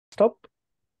stop?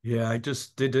 Yeah, I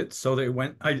just did it so that it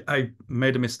went. I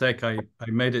made a mistake. I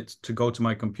made it to go to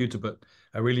my computer, but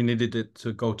I really needed it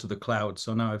to go to the cloud.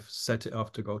 So now I've set it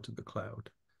off to go to the cloud.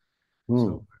 Hmm.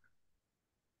 So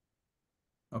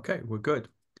okay, we're good.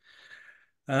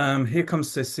 Here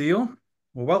comes Cecile.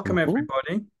 Well, welcome Mhm.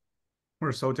 everybody.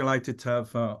 We're so delighted to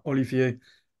have Olivier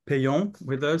Peyon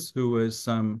with us, who is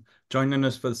joining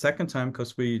us for the second time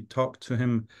because we talked to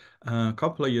him a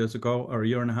couple of years ago, or a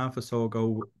year and a half or so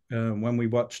ago, when we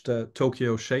watched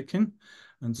Tokyo Shaking.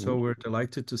 And so Mhm. we're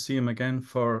delighted to see him again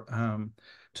for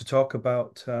to talk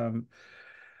about um,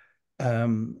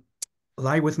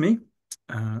 Lie with Me,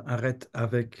 Arrête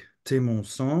avec tes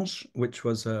mensonges, which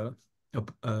was a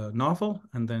novel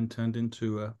and then turned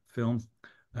into a film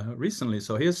recently.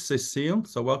 So here's Cecile.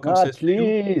 So welcome, At Cecile.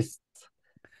 least.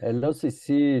 Hello,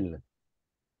 Cécile.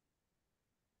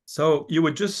 So you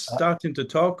were just Ah, starting to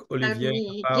talk, Olivier,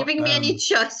 Me, about giving me any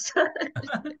chance.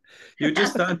 you were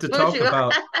just starting to talk Bonjour.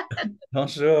 about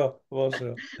bonjour,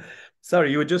 bonjour.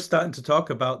 Sorry, you were just starting to talk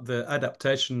about the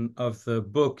adaptation of the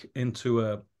book into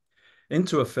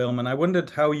a film, and I wondered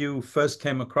how you first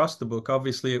came across the book.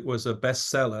 Obviously, it was a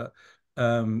bestseller.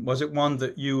 Was it one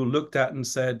that you looked at and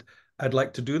said, "I'd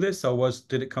like to do this," or was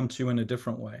did it come to you in a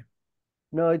different way?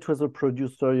 no, it was a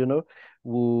producer,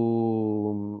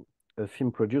 a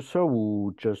film producer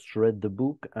who just read the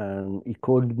book and he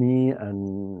called me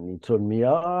and he told me,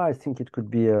 I think it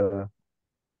could be a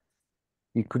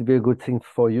good thing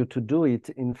for you to do it.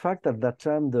 In fact, at that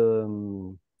time,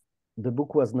 the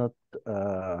book was not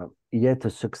yet a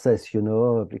success,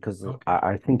 because Okay.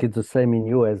 I think it's the same in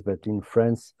US, but in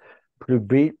France,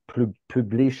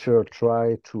 publisher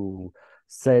try to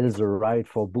sell the right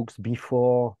for books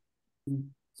before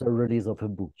the release of a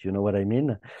book. You know what I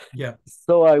mean? Yeah.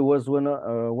 So I was one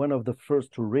of the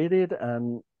first to read it,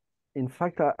 and in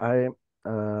fact, I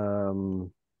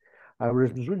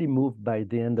was really moved by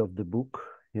the end of the book.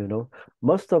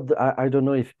 Most of I don't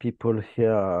know if people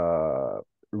here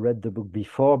read the book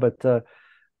before, but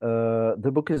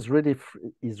the book is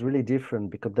really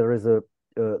different because there is a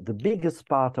the biggest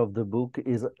part of the book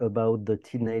is about the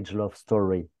teenage love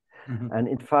story. Mhm. And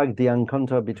in fact, the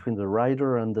encounter between the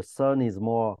writer and the son is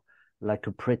more like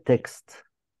a pretext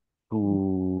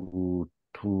to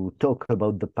talk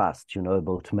about the past,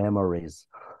 about memories.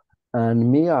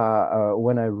 And me,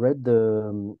 when I read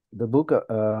the book,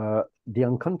 the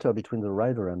encounter between the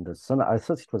writer and the son, I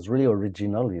thought it was really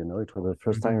original. It was the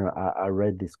first Mhm. time I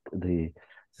read this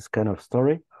kind of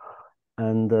story,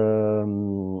 and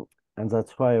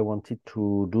that's why I wanted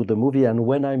to do the movie. And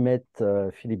when I met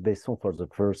Philippe Besson for the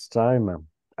first time,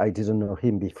 I didn't know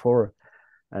him before,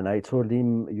 and I told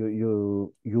him,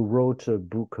 you wrote a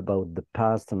book about the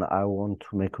past, and I want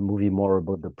to make a movie more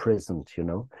about the present.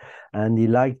 And he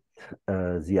liked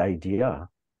the idea,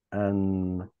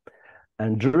 and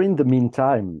during the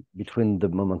meantime, between the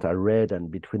moment I read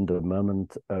and between the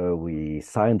moment we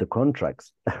signed the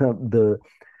contracts,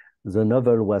 the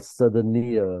novel was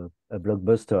suddenly a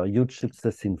blockbuster, a huge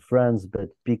success in France. But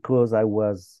because I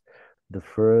was the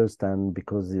first, and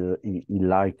because he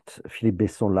liked Philippe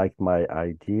Besson liked my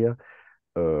idea,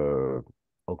 uh,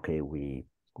 okay, we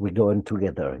go on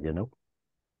together.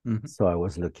 Mhm. So I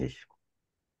was lucky.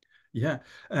 Yeah,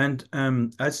 and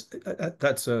as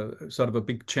that's a sort of a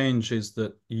big change is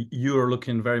that you are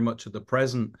looking very much at the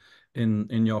present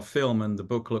in your film, and the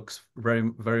book looks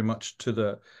very much to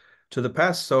the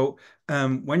past. So,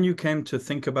 when you came to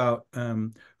think about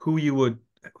who you would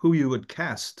who you would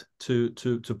cast to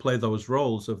play those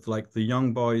roles of like the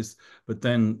young boys, but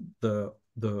then the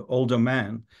older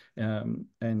man, and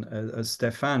as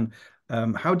Stefan,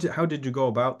 how did you go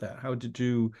about that? How did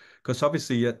you? Because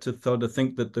obviously you had to sort of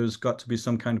think that there's got to be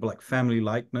some kind of like family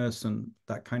likeness and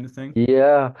that kind of thing.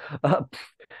 Yeah.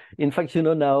 In fact,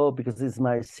 now, because it's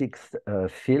my sixth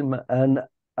film, and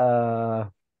uh,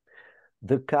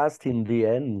 the cast in the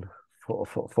end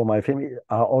for my film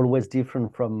are always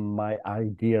different from my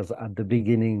ideas at the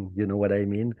beginning. You know what I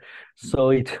mean?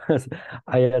 So it was,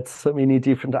 I had so many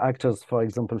different actors, for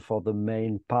example, for the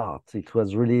main part. It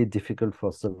was really difficult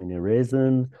for so many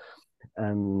reasons.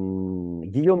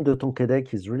 And Guillaume de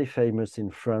Tonquédec is really famous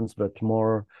in France, but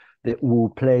more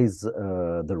who plays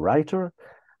the writer.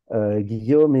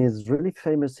 Guillaume is really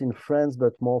famous in France,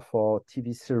 but more for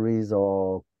TV series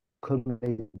or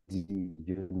comedy,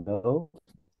 you know.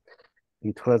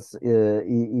 It was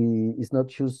he is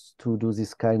not used to do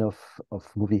this kind of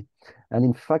movie, and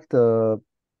in fact, uh,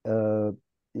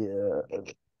 yeah,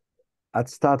 at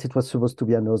start it was supposed to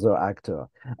be another actor,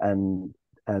 and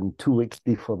 2 weeks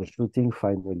before the shooting,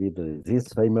 finally this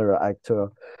famous actor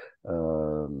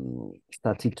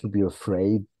started to be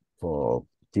afraid for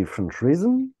different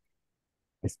reasons,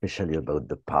 especially about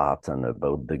the part and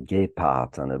about the gay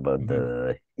part and about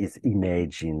his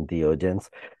image in the audience.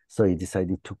 So he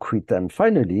decided to quit. And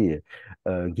finally,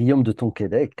 Guillaume de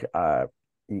Tonquédec,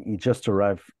 he just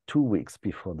arrived 2 weeks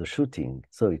before the shooting.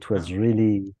 So it was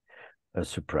really a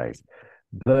surprise.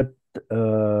 But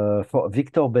for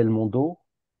Victor Belmondo,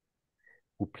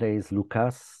 who plays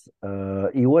Lucas,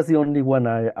 he was the only one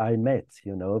I met,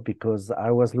 because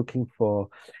I was looking for,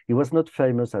 he was not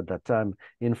famous at that time.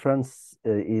 In France,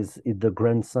 is the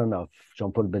grandson of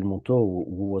Jean-Paul Belmondo,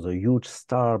 who was a huge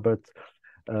star, but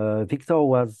Victor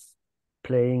was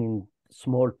playing in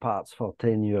small parts for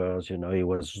 10 years, he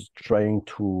was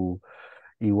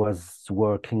he was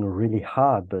working really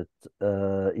hard, but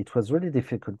it was really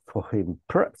difficult for him,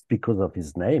 perhaps because of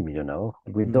his name,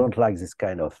 We don't like this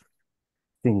kind of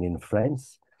thing in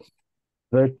France.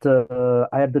 But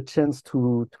I had the chance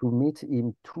to meet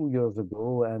him 2 years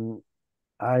ago, and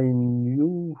I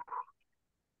knew,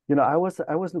 I was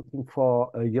looking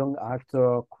for a young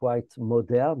actor, quite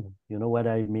modern. You know what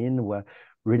I mean? Where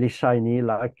really shiny,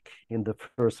 like in the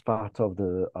first part of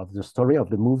the story of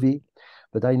the movie.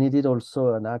 But I needed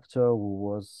also an actor who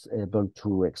was able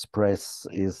to express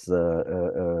his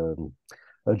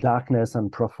a darkness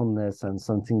and profoundness and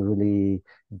something really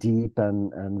deep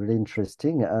and really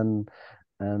interesting. And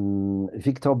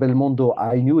Victor Belmondo,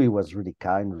 I knew he was really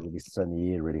kind, really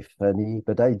sunny, really funny,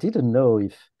 but I didn't know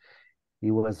if he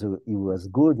was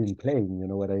good in playing. You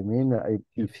know what I mean?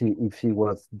 If he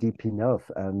was deep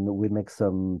enough, and we make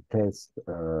some test.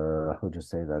 How do you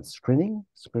say that? Screening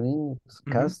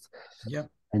cast. Yeah.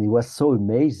 And he was so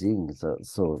amazing.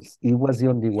 So he was the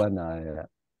only one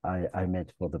I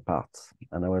met for the part,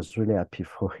 and I was really happy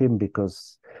for him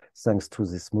because thanks to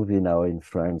this movie now in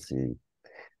France,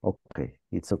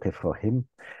 it's okay for him.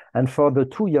 And for the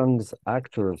two young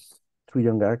actors,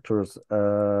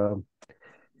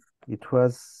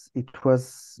 it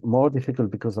was more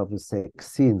difficult because of the sex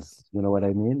scenes. You know what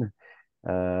I mean?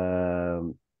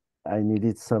 Um, I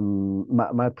needed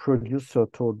my producer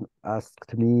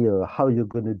asked me how you're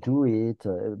gonna do it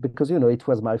because it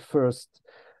was my first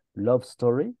love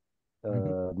story.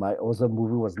 My other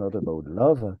movie was not about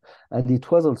love, and it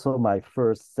was also my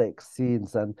first sex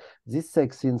scenes. And these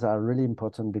sex scenes are really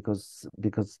important because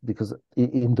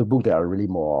in the book they are really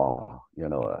more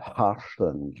harsh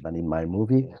than in my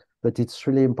movie. But it's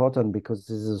really important because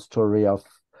this is a story of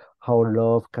how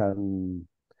love can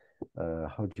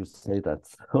how do you say that?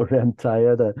 Sorry, I'm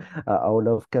tired. Our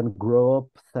love can grow up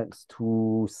thanks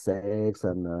to sex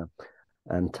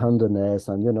and tenderness,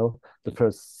 and the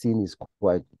first scene is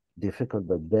quite difficult,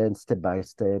 but then step by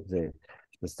step they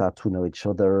start to know each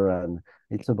other, and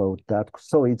it's about that.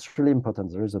 So it's really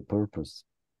important. There is a purpose,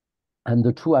 and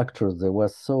the two actors they were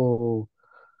so.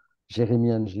 Jeremy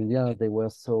and Julien, they were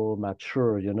so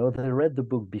mature, they read the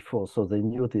book before, so they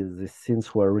knew these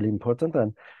scenes were really important.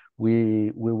 And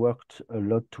we worked a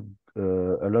lot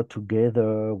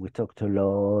together. We talked a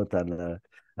lot,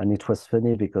 and it was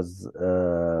funny because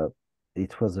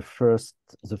it was the first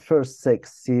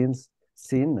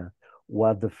scene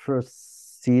was the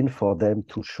first scene for them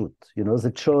to shoot.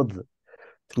 They chose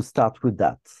to start with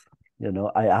that.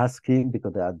 I asked him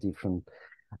because they are different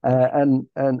and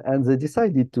they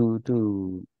decided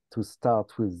to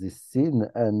start with this scene,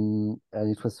 and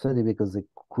it was funny because they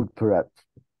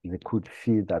could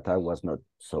feel that I was not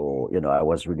so, I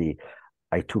was really,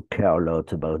 I took care a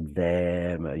lot about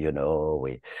them,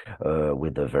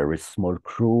 with a very small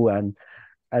crew, and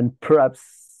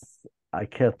perhaps I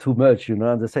care too much,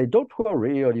 and they say, don't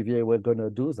worry, Olivier, we're gonna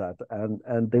do that.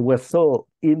 And they were so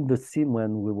in the scene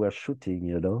when we were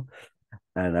shooting,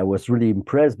 and I was really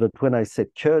impressed. But when I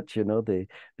said church,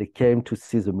 they came to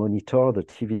see the monitor, the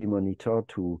TV monitor,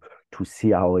 to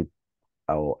see how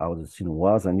the scene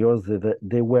was. And yours,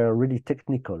 they were really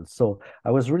technical. So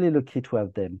I was really lucky to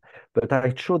have them. But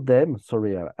I chose them.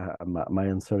 Sorry, my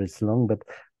answer is long, but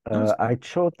I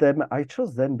chose them. I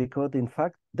chose them because, in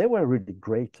fact, they were really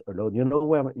great alone.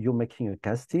 When you're making a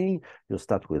casting, you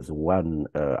start with one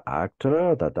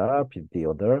actor, pick the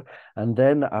other, and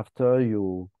then after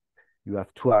you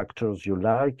have two actors you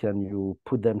like, and you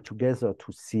put them together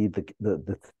to see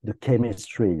the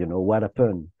chemistry, what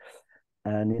happened.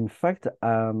 And in fact,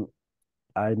 I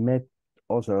met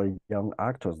other young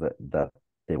actors that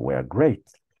they were great.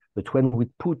 But when we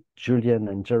put Julian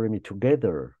and Jeremy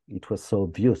together, it was so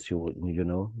obvious,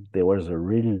 there was a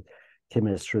real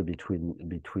chemistry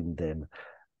between them.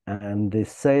 And they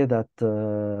say that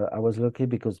I was lucky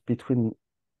because between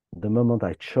the moment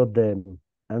I shot them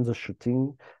and the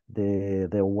shooting, they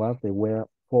were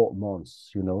 4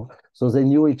 months, So they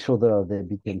knew each other. They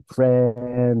became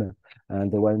friends,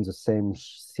 and they were in the same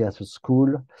theater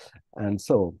school, and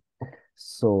so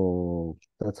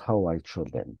that's how I chose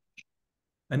them.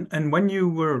 And when you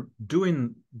were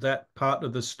doing that part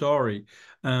of the story,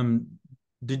 um,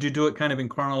 did you do it kind of in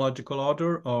chronological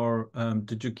order, or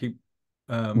did you keep?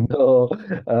 No,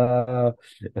 uh,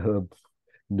 uh,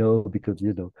 no, because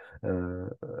we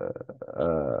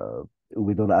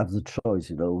don't have the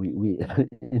choice. We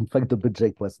in fact the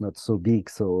budget was not so big,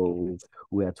 so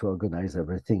we had to organize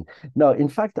everything. No, in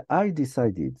fact, I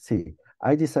decided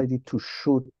to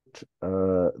shoot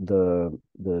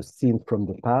the scene from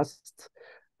the past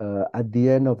at the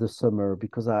end of the summer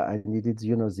because I needed,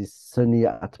 this sunny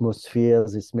atmosphere,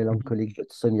 this Mhm. melancholic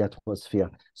but sunny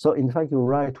atmosphere. So in fact,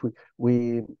 you're right.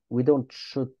 We don't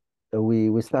shoot.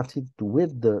 We started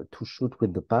to shoot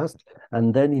with the past,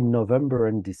 and then in November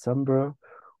and December,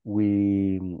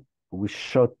 we we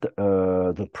shot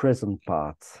the present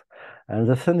parts. And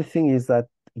the funny thing is that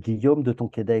Guillaume de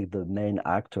Tonquédec, the main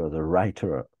actor, the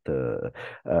writer, the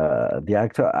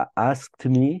actor asked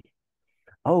me,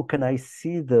 "Oh, can I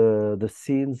see the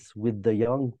scenes with the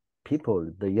young people,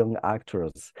 the young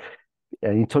actors?"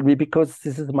 And he told me, because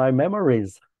this is my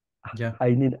memories. Yeah.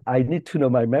 I need to know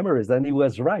my memories, and he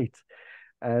was right.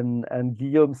 And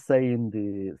Guillaume said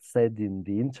in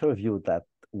the interview that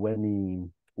when he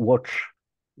watched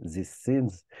these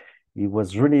scenes, he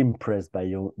was really impressed by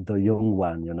the young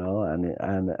one,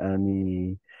 and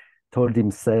he told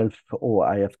himself, "Oh,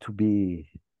 I have to be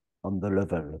on the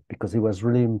level," because he was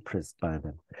really impressed by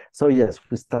them. So yes,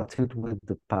 we started with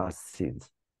the past scenes.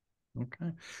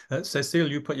 Okay. Cecile,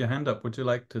 you put your hand up. Would you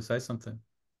like to say something?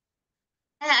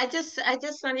 Yeah, I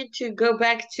just wanted to go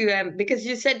back to because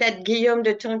you said that Guillaume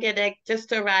de Tonquédec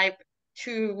just arrived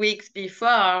 2 weeks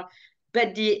before,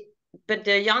 but the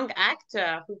young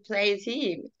actor who plays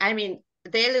him, I mean,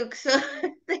 they look so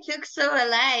they look so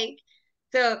alike.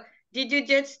 So did you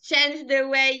just change the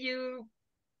way you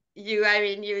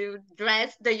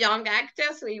dress the young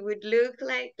actor so he would look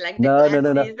like the No, no,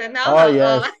 no, no. glasses and Oh all?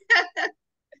 yes,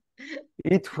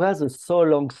 it was a so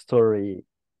long story.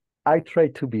 I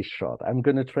tried to be short. I'm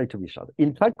gonna try to be short.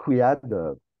 In fact, we had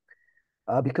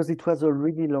because it was a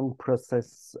really long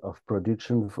process of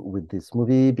production with this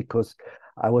movie, because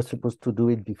I was supposed to do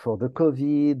it before the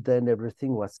COVID, then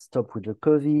everything was stopped with the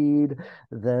COVID,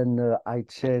 then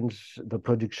the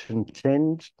production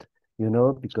changed,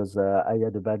 because I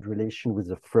had a bad relation with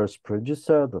the first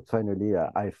producer, but finally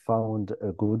I found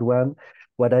a good one.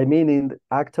 What I mean in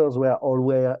actors were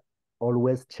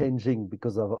always changing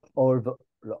because of all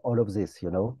of this,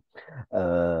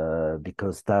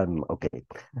 because time, okay.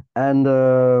 And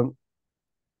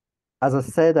as I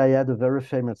said, I had a very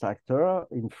famous actor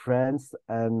in France,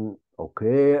 and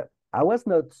okay, I was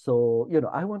not so,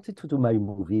 I wanted to do my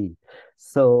movie,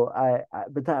 so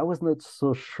but I was not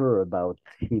so sure about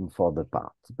him for the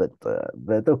part.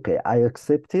 But okay, I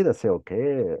accepted. I say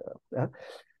okay,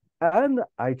 and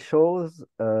I chose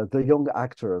the young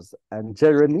actors, and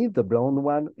Jeremy, the blonde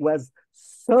one, was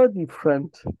so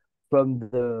different from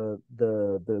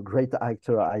the great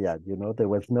actor I had. There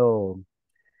was no,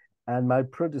 and my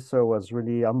producer was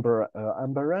really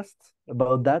embarrassed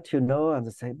about that, and they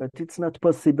say, but it's not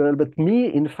possible. But me,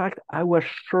 in fact, I was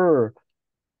sure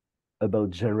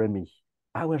about Jeremy.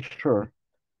 I was sure.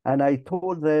 And I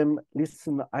told them,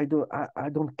 listen, I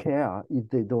don't care if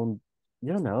they don't,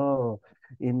 you know,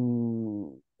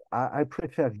 in I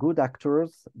prefer good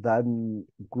actors than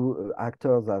good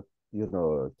actors that, qui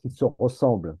se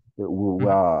ressemblent,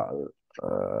 Mhm.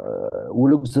 who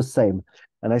look the same.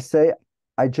 And I say,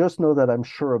 I just know that I'm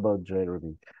sure about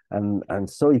Jeremy. And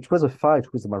so it was a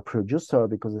fight with my producer,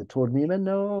 because they told me, man,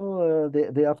 no,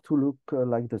 they have to look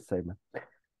like the same.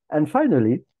 And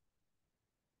finally,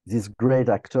 this great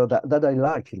actor that I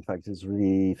like, in fact, is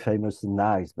really famous and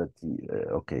nice, but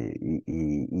okay,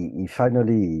 he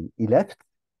finally he left.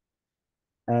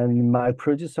 And my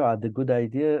producer had a good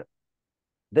idea.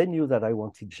 They knew that I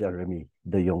wanted Jeremy,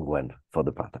 the young one, for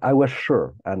the part. I was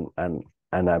sure, and I'm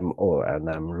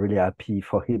really happy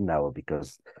for him now,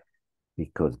 because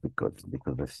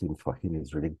the scene for him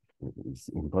is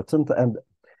important. And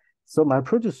so my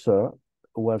producer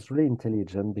was really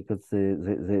intelligent, because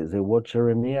they watch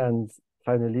Jeremy, and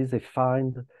finally they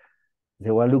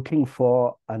were looking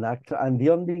for an actor, and the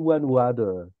only one who had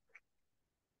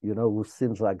who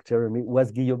seems like Jeremy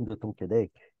was Guillaume de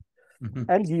Tonquédec. Mhm.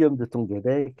 And Guillaume de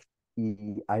Tonquédec,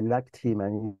 I liked him,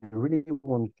 and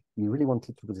he really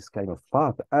wanted to do this kind of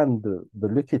part. And the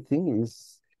lucky thing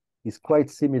is, he's quite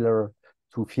similar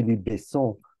to Philippe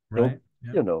Besson. So, Right.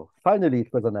 Yeah. finally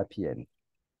it was an happy end.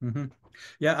 Hmm.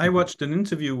 Yeah, I watched an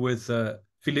interview with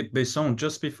Philippe Besson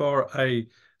just before I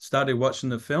started watching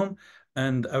the film,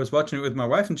 And I was watching it with my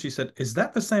wife, and she said, "Is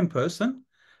that the same person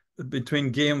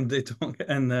between Guillaume de Tonquédec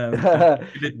and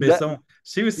Philippe That, Besson?"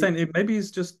 She was saying maybe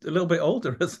he's just a little bit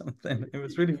older or something. It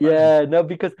was really funny. yeah, no,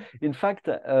 because in fact,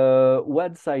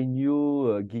 once I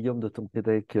knew Guillaume de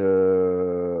Tonquédec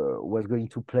was going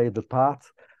to play the part,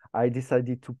 I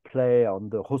decided to play on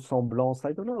the ressemblance.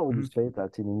 I don't know how you Mhm. say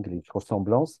that in English,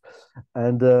 ressemblance,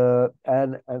 and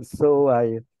so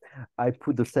I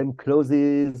put the same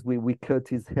clothes. We cut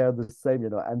his hair the same, you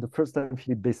know. And the first time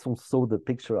Philippe Besson saw the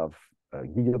picture of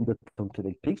Guillaume de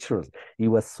Tonquédec pictures, he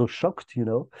was so shocked, you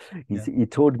know. Yeah. He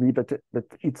told me, but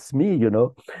it's me, you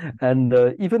know. And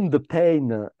even the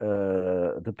pencils,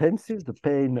 the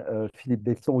pen Philippe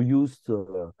Besson used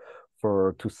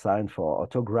for to sign for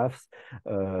autographs,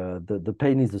 the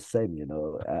pen is the same, you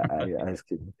know. I asked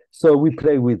him, so we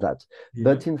play with that. Yeah.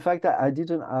 But in fact, I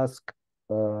didn't ask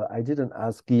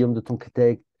Guillaume de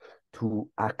Tonquédec to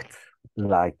act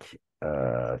like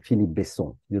Philippe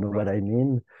Besson. You know Right. what I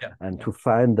mean? Yeah. And to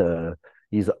find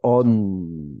his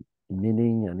own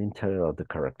meaning and interior of the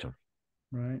character.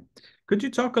 Right. Could you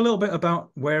talk a little bit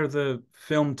about where the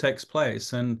film takes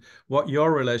place and what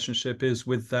your relationship is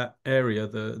with that area,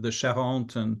 the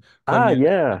Charente and Ah,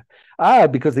 Cognac? yeah.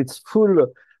 Because it's full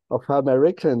of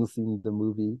Americans in the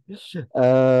movie.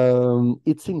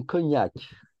 It's in Cognac,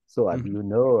 so as Mhm. you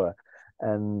know,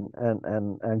 and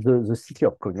the city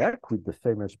of Cognac with the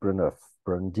famous brand of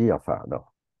brandy. Enfin, no,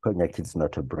 Cognac is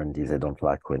not a brandy. They don't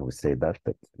like when we say that,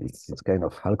 but it's kind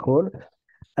of alcohol.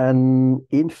 And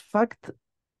in fact,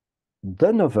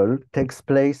 the novel takes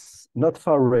place not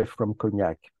far away from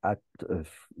Cognac, at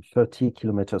 30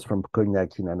 kilometers from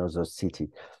Cognac in another city.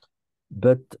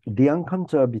 But the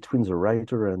encounter between the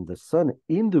writer and the son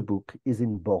in the book is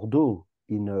in Bordeaux,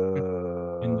 in In the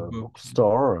a book.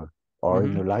 bookstore or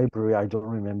in a Hmm. library, I don't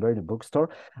remember, in a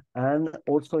bookstore, and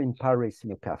also in Paris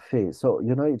in a cafe. So,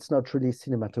 you know, it's not really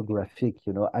cinematographic.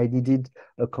 You know, I needed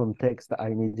a context,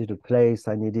 I needed a place,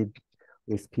 I needed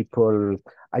with people.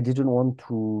 I didn't want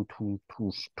to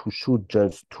shoot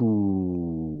just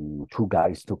two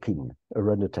guys talking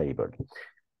around the table.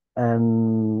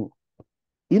 And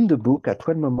in the book, at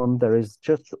one moment, there is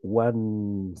just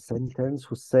one sentence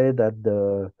who say that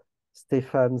the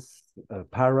Stephan's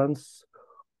parents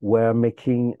were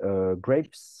making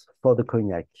grapes for the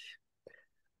cognac,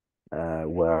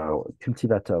 were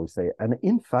cultivator, I would say. And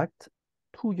in fact,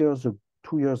 2 years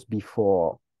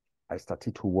before I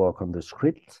started to work on the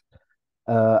script,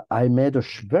 I made a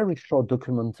very short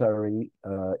documentary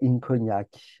in Cognac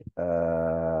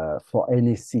for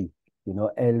NSC, you know,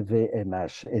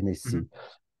 LVMH, Hmm. NSC.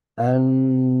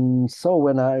 And so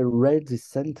when I read this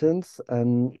sentence,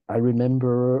 and I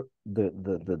remember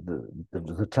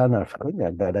the town of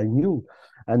Cognac that I knew,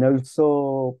 and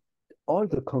also all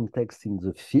the context in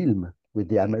the film with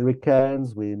the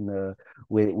Americans, with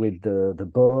the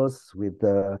boss, with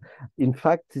the. In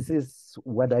fact, this is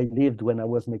what I lived when I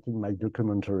was making my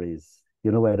documentaries.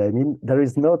 You know what I mean? There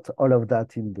is not all of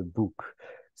that in the book.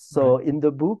 So Right. in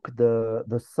the book,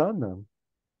 the son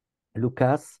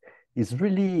Lucas is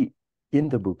really in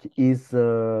the book. Is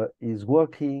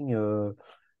working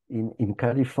in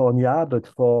California, but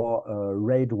for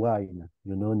red wine,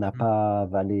 you know, Napa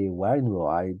Valley wine,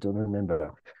 or I don't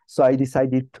remember. So I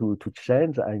decided to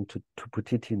change and to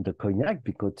put it in the cognac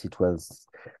because it was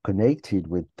connected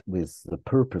with the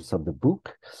purpose of the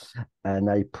book. And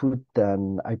I put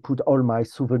all my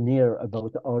souvenir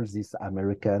about all these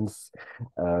Americans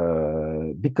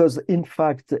because in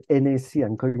fact NAC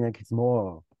and cognac is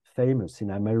more famous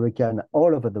in America and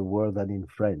all over the world than in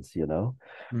France, you know,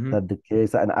 Hmm. that the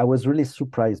case. And I was really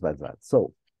surprised by that.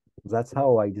 So that's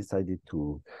how I decided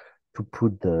to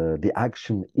put the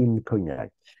action in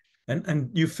cognac. And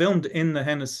you filmed in the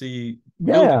Hennessy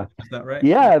building, Yeah, is that right?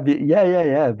 yeah.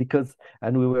 Because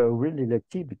and we were really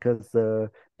lucky because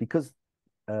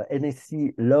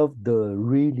NSC loved the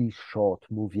really short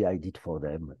movie I did for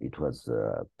them. In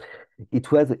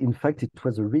fact, it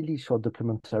was a really short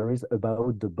documentary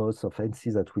about the boss of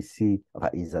NC that we see.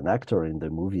 He's an actor in the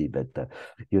movie, but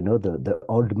you know, the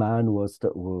old man was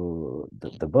the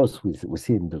boss we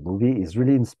see in the movie is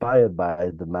really inspired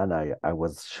by the man I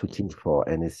was shooting for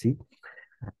NSC.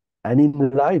 And in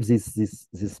life,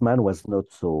 this man was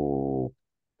not so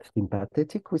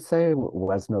sympathetic, we say,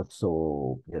 was not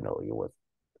so, you know, he was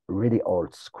really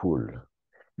old school.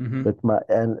 Hmm. But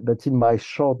in my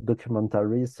short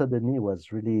documentary, suddenly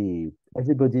was really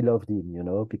everybody loved him, you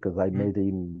know, because I made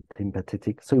him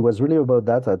sympathetic. So it was really about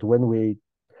that. That when we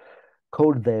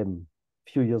called them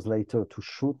a few years later to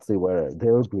shoot, they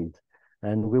agreed,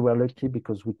 and we were lucky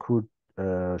because we could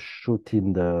shoot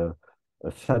in the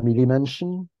family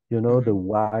mansion you know, the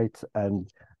white,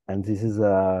 and this is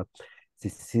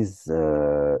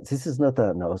not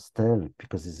an hostel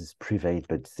because this is private,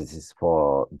 but this is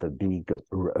for the big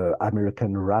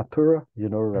American rapper, you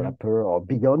know, rapper or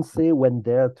Beyonce went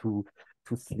there to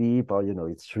sleep, or you know,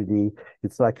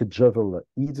 it's like a jewel,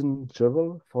 Eden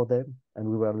jewel for them, and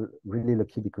we were really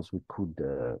lucky because we could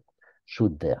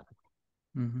shoot there.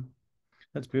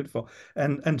 That's beautiful.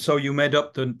 And so you made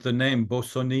up the name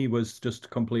Bossoni was just a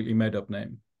completely made up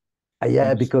name.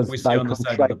 Yeah, because We see by on the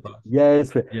side of the contract, bus.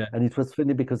 yes, Yeah. and it was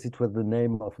funny because it was the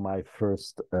name of my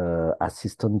first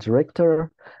assistant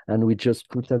director, and we just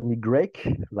put on Greek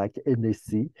like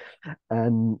NSC,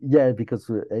 and yeah, because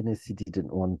NSC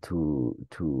didn't want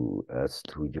to us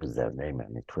to use their name,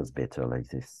 and it was better like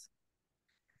this.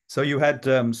 So you had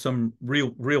some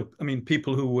real, I mean,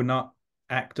 people who were not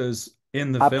actors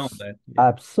in the film Abs then. Yeah.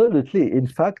 Absolutely. In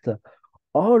fact,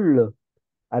 all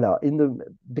alors,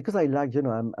 because I like, you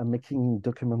know, I'm making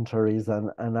documentaries,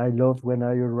 and I love when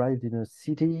I arrive in a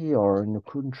city or in a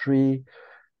country.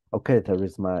 Okay, there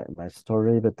is my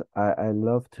story, but I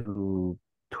love to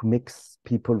mix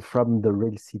people from the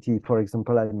real city. For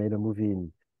example, I made a movie a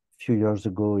few years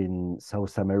ago in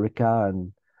South America,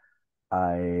 and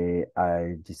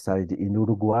I decided in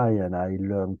Uruguay, and I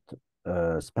learned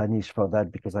Spanish for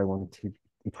that because I wanted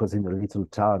it was in a little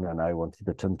town, and I wanted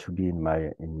the town to be in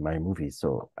my movie,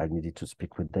 so I needed to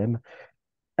speak with them.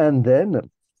 And then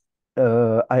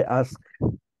I asked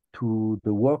to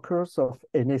the workers of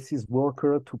NSC's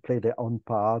worker to play their own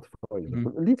part for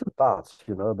little parts,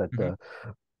 you know, that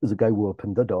the guy who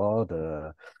opened the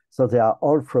door, so they are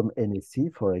all from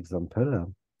NSC, for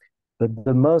example. But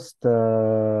the most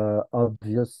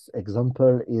obvious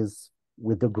example is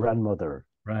with the grandmother.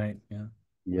 Right. Yeah.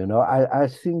 You know, I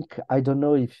think I don't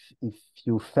know if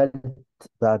you felt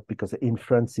that because in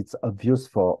France it's obvious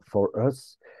for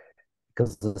us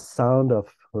because the sound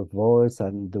of her voice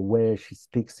and the way she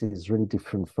speaks is really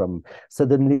different from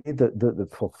suddenly the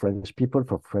for French people,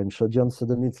 for French audience,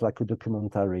 suddenly it's like a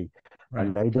documentary. Right.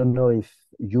 And I don't know if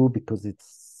you, because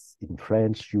it's in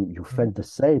French, you felt the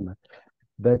same.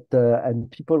 But and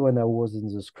people, when I was in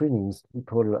the screenings,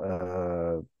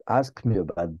 people asked me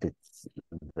about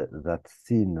that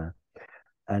scene,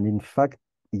 and in fact,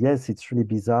 yes, it's really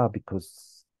bizarre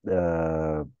because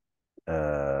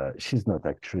she's not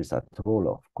actress at all,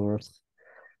 of course,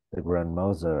 the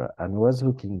grandmother, and I was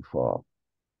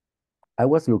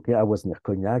near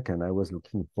Cognac, and I was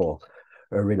looking for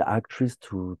a real actress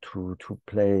to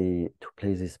play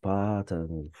this part,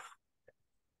 and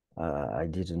I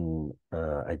didn't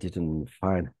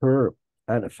find her.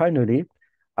 And finally,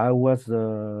 I was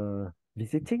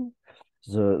visiting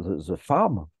the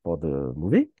farm for the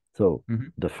movie. So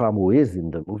the farm who is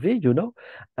in the movie, you know,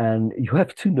 and you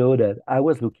have to know that I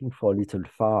was looking for a little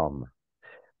farm,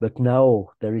 but now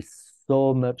there is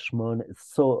so much money.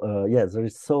 So yeah, there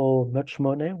is so much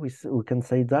money. We can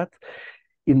say that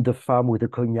in the farm with the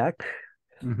cognac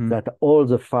that all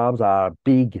the farms are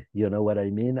big, you know what I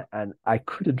mean? And I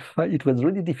couldn't find, it was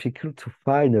really difficult to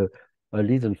find a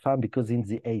little farm because in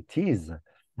the 80s,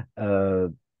 uh,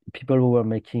 people who were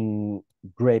making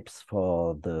grapes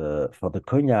for the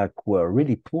cognac were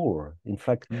really poor. In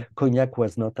fact, cognac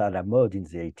was not à la mode in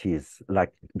the 80s,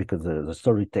 like because the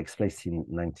story takes place in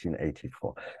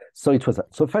 1984. So it was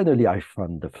so finally I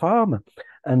found the farm,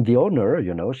 and the owner,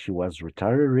 you know, she was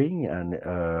retiring, and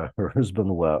her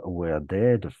husband were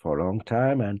dead for a long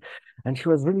time, and she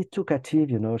was really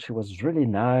talkative, you know, she was really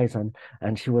nice,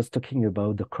 and she was talking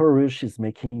about the chorus she's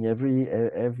making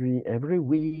every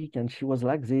week, and she was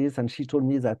like this, and she told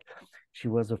me that she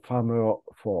was a farmer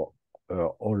for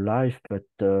all life, but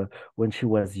when she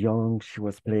was young, she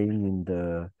was playing in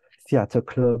the theater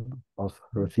club of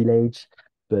her village,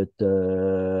 but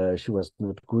she was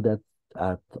not good at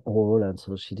all, and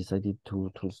so she decided to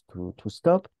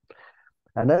stop.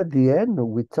 And at the end,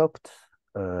 we talked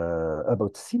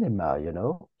about cinema. You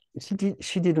know,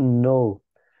 she didn't know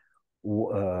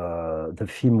the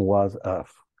film was.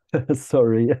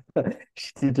 Sorry,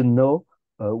 she didn't know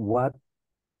what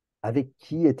avec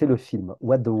qui était le film,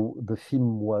 what the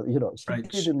film was. You know, she Right.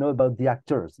 didn't know about the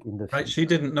actors in the Right. film. She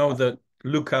didn't know that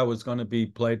Luca was going to be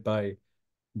played by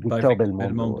Victor Victor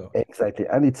Belmondo, Belmondo. exactly,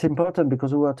 and it's important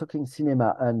because we were talking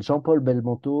cinema, and Jean-Paul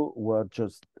Belmondo was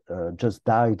just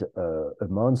died a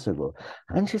month ago,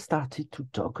 and she started to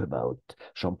talk about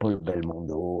Jean-Paul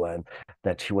Belmondo and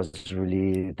that she was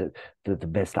really the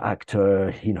best actor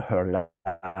in her life,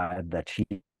 that she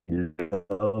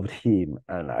loved him,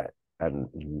 and I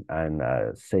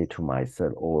say to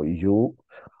myself, "Oh, you,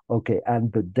 okay."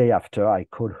 And the day after, I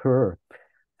called her,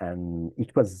 and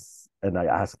I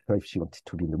asked her if she wanted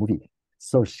to be in the movie.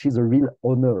 So she's a real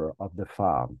owner of the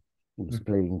farm who's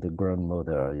playing the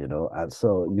grandmother, you know. And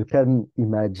so you can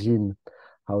imagine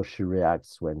how she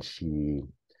reacts when she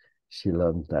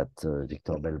learned that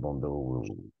Victor Belmondo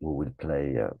who will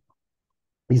play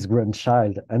his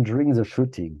grandchild. And during the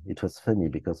shooting, it was funny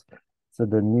because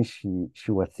suddenly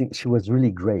she was really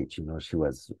great, you know, she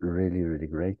was really, really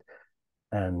great.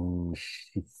 And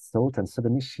she thought, and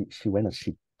suddenly she went and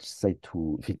she said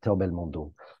to Victor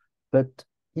Belmondo, but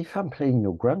if I'm playing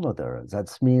your grandmother,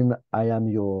 that's mean I am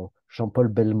your Jean-Paul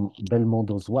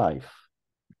Belmondo's wife.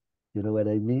 You know what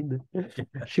I mean?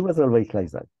 She was always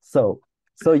like that. So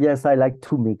yes, I like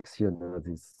to mix, you know,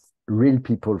 these real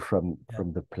people from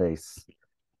the place.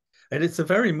 And it's a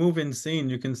very moving scene.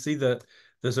 You can see that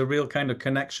there's a real kind of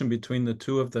connection between the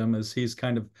two of them as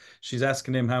she's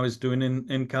asking him how he's doing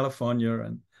in California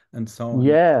and so on.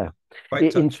 Yeah. Quite In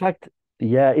touching. fact,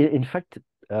 yeah, in fact,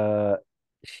 uh,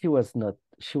 she was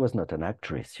not an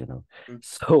actress, you know. Mm.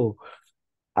 So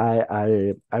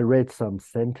I read some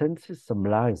sentences, some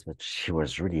lines, but she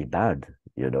was really bad.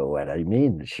 You know what I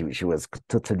mean? She was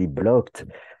totally blocked.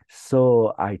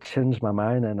 So I changed my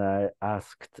mind and I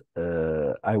asked.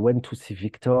 I went to see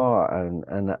Victor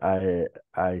and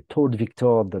I told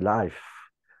Victor the life.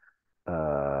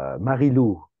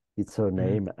 Marilou, it's her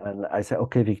name, and I said,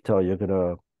 okay, Victor,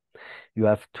 you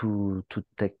have to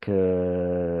take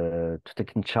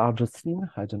in charge of scene.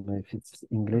 I don't know if it's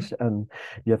English, and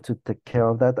you have to take care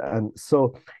of that. And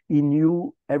so he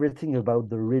knew everything about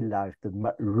the real life, the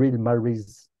real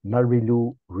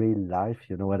Marilou real life.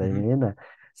 You know what I mean?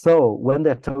 So when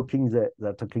they're talking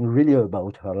really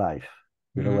about her life.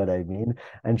 You know what I mean?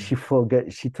 And she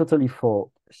totally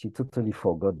forgot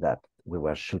that we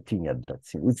were shooting at that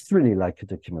scene. It's really like a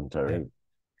documentary.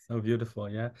 So beautiful,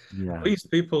 yeah. Yeah. Please,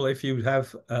 people, if you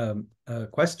have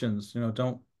questions,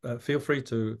 don't feel free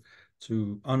to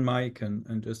unmic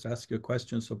and just ask your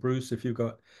questions. So, Bruce, if you've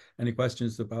got any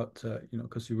questions about,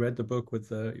 because you read the book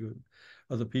with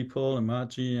other people, and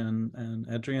Margie and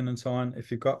Adrian and so on, if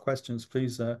you've got questions,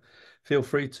 please feel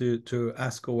free to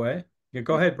ask away. Yeah,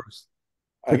 go ahead, Bruce.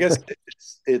 I guess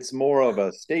it's more of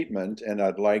a statement, and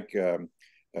I'd like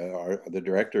the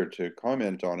director to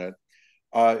comment on it.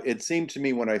 It seemed to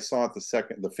me when I saw it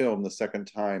the film the second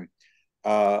time,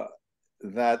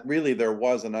 that really there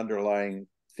was an underlying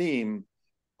theme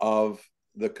of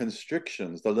the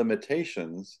constrictions, the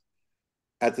limitations,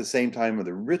 at the same time of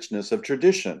the richness of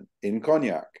tradition in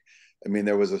Cognac. I mean,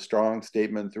 there was a strong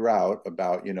statement throughout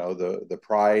about, the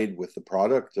pride with the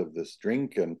product of this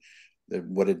drink and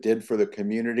what it did for the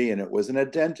community, and it was an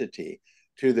identity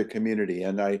to the community.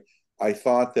 And I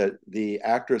thought that the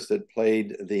actress that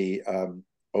played the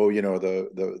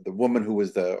woman who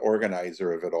was the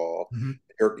organizer of it all,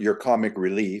 your comic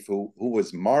relief, who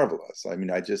was marvelous. I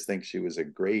mean, I just think she was a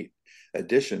great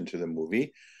addition to the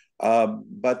movie.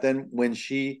 But then when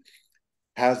she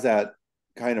has that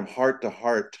kind of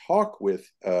heart-to-heart talk with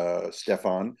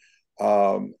Stefan,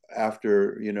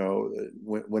 after,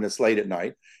 when it's late at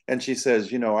night, and she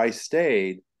says, I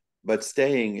stayed, but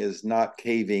staying is not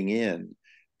caving in.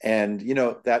 And,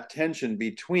 that tension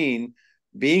between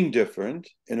being different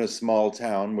in a small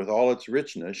town with all its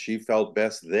richness, she felt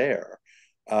best there.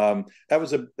 That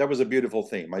was a beautiful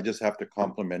theme. I just have to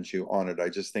compliment you on it. I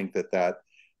just think that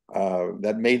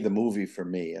made the movie for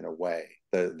me in a way.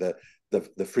 The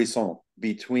frisson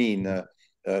between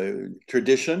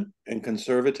tradition and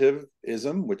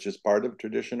conservatism, which is part of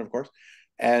tradition, of course,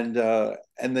 and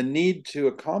the need to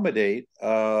accommodate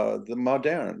the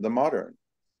modern.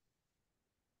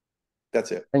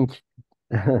 That's it. Thank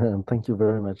you. Thank you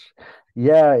very much.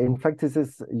 Yeah, in fact,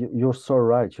 you're so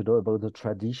right, about the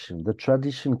tradition. The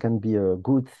tradition can be a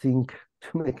good thing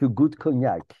to make a good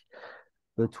cognac.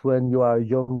 But when you are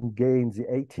young, gay in the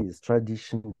 80s,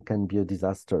 tradition can be a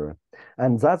disaster.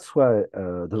 And that's why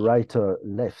the writer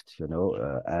left, and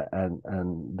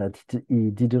that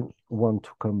he didn't want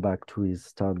to come back to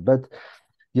his town. But,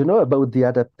 about the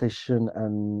adaptation,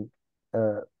 and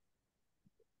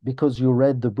because you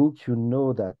read the book, you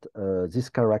know that this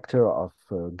character of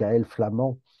Gaël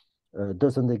Flamand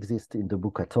doesn't exist in the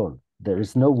book at all. There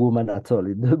is no woman at all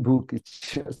in the book. It's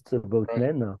just about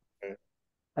men.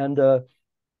 And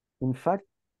in fact,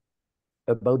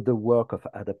 about the work of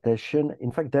adaptation,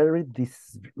 in fact, there is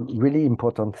this really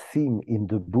important theme in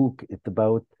the book. It's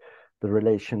about the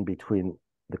relation between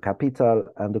the capital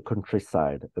and the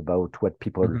countryside, about what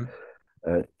people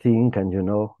think and,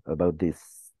 about this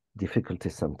difficulty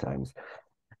sometimes.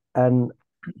 And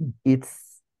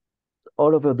it's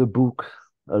all over the book,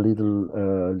 a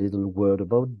little word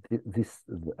about this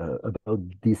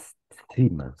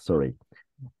theme. Sorry.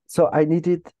 So I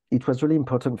needed it was really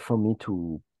important for me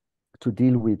to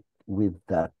deal with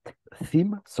that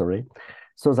theme. Sorry,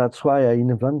 so that's why I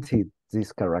invented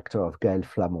this character of Gaëlle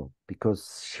Flamand,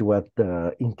 because she was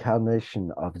the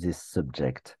incarnation of this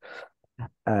subject.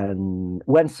 And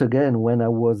once again, when I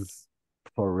was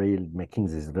for real making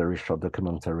this very short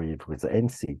documentary with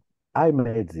NC, I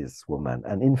made this woman,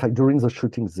 and in fact, during the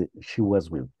shootings, she was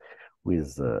with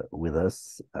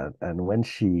us, and when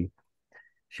she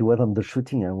was on the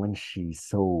shooting, and when she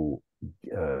saw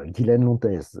Guylaine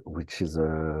Lontez, which is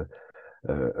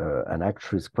an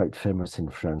actress quite famous in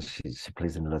France, she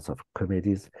plays in lots of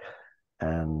comedies,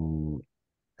 and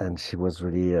she was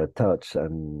really touched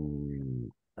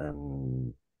and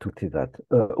to see that.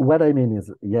 What I mean is,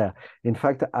 yeah, in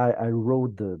fact, I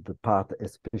wrote the part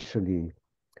especially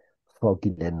for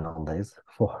Guylaine Lontez,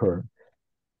 for her,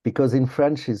 because in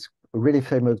French she's really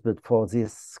famous, but for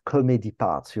this comedy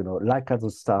parts, like at the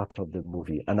start of the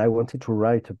movie. And I wanted to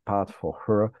write a part for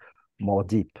her more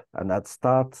deep. And at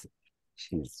start,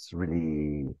 she's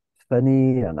really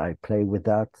funny, and I play with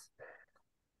that.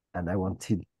 And I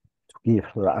wanted to give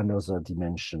her another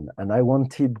dimension. And I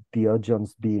wanted the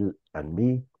audience, Bill and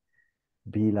me,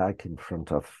 be like in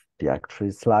front of the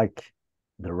actress, like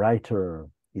the writer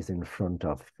is in front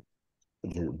of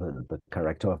the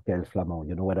character of Gaëlle Flamand.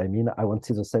 You know what I mean? I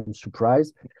wanted the same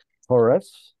surprise for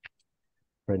us,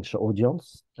 French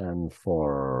audience, and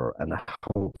I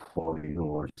hope for you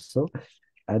also,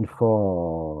 and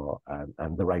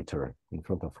and the writer in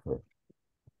front of her.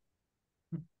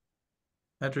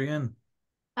 Adrienne.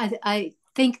 I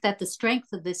think that the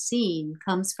strength of the scene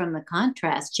comes from the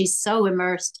contrast. She's so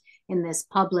immersed in this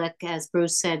public, as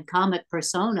Bruce said, comic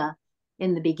persona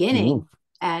in the beginning.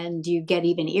 And you get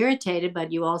even irritated,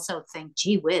 but you also think,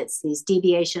 gee whiz, these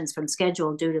deviations from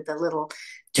schedule due to the little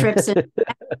trips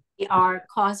are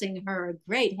causing her a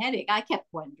great headache. I kept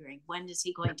wondering, when is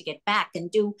he going to get back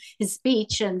and do his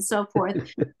speech and so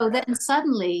forth? So then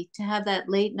suddenly to have that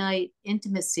late night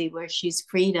intimacy where she's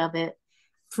freed of it,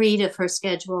 freed of her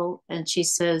schedule, and she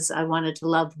says, I wanted to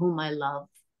love whom I love,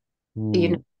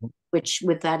 which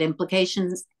with that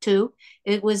implications too,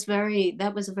 that was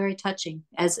a very touching,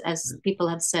 as people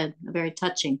have said, a very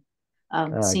touching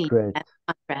scene. Great.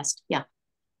 Contrast, yeah.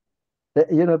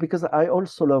 Because I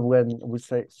also love when we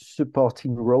say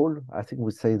supporting role. I think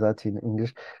we say that in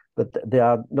English, but they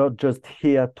are not just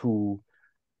here to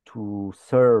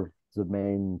serve the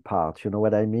main part. You know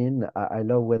what I mean? I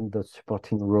love when the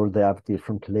supporting role, they have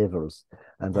different levels,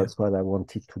 and that's what I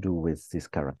wanted to do with this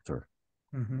character.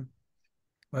 Mm-hmm.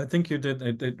 Well, I think you did.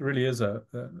 It really is a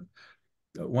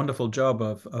wonderful job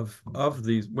of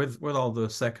these with all the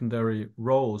secondary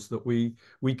roles that we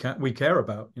care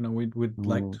about. We'd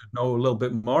like to know a little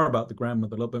bit more about the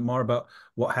grandmother, a little bit more about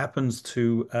what happens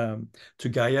to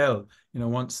Gaëlle,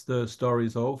 once the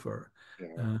story's over.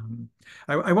 Yeah.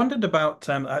 I wondered about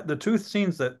the two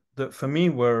scenes that for me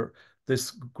were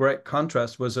this great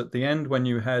contrast was at the end when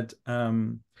you had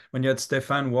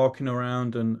Stéphane walking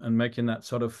around and making that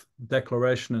sort of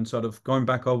declaration and sort of going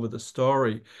back over the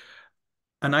story.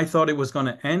 And I thought it was going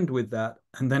to end with that.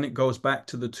 And then it goes back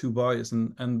to the two boys.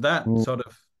 And that sort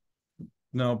of,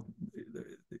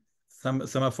 ça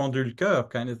m'a fondu le cœur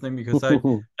kind of thing, because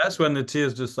that's when the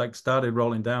tears just like started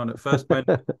rolling down. At first, when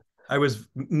I was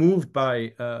moved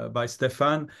by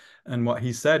Stéphane and what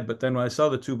he said. But then when I saw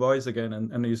the two boys again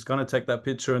and he's going to take that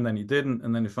picture and then he didn't.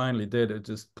 And then he finally did. It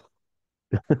just,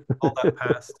 all that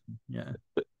passed. Yeah.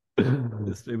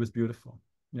 It was beautiful.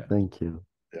 Yeah. Thank you.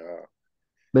 Yeah.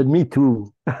 But me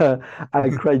too. I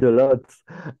cried a lot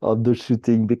on the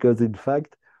shooting, because in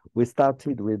fact we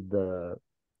started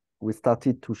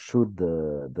to shoot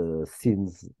the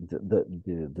scenes,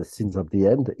 the scenes of the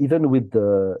end, even with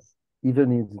the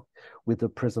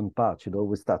present part.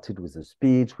 We started with the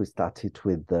speech, we started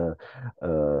with the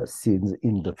scenes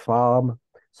in the farm.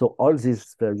 So all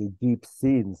these very deep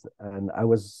scenes, and I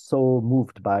was so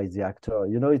moved by the actor.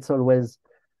 It's always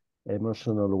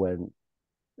emotional when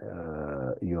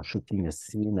you're shooting a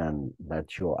scene and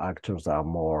that your actors are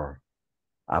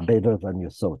better than you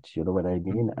thought. You know what I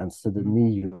mean? And suddenly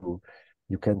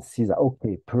you can see that,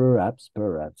 okay, perhaps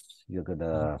you're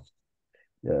gonna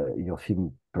your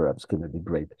film perhaps gonna be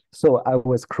great. So I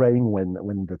was crying when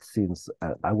the scenes.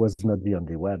 I was not the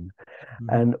only one,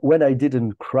 and when I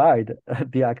didn't cry,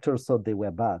 the actors thought they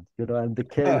were bad. And they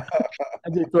came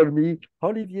and they told me,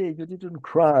 Olivier, you didn't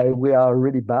cry. We are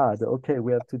really bad. Okay,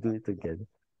 we have to do it again.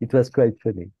 It was quite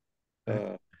funny.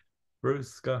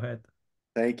 Bruce, go ahead.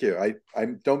 Thank you. I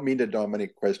don't mean to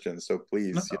dominate questions, so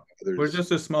please. No, we're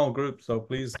just a small group, so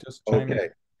please just chime in.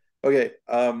 Okay.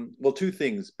 Well, two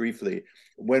things briefly.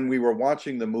 When we were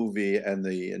watching the movie and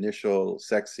the initial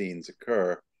sex scenes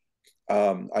occur,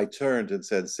 I turned and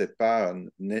said, ce n'est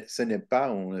pas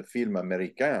un film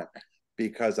américain,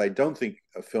 because I don't think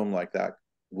a film like that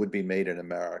would be made in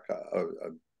America,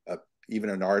 even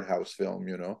an art house film,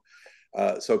 you know.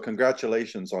 So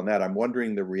congratulations on that. I'm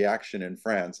wondering the reaction in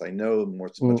France. I know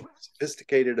much more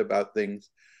sophisticated about things.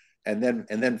 And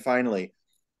then finally,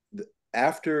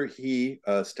 after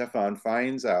Stefan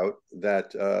finds out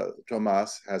that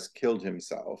Thomas has killed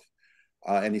himself,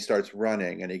 and he starts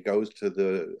running and he goes to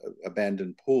the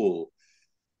abandoned pool.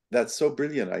 That's so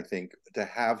brilliant, I think, to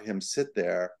have him sit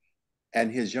there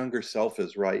and his younger self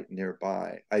is right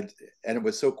nearby. And it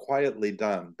was so quietly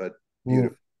done, but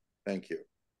beautiful. Thank you.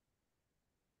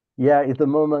 Yeah, it's the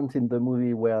moment in the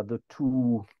movie where the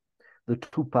two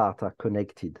parts are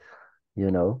connected,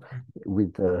 you know,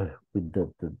 with the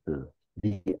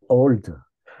old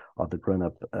or the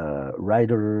grown-up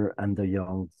rider and the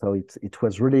young. So it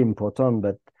was really important.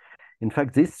 But in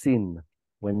fact, this scene,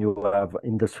 when you have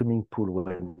in the swimming pool,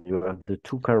 when you have the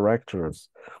two characters,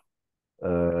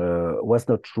 was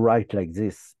not right like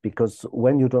this, because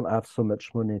when you don't have so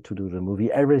much money to do the movie,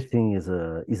 everything is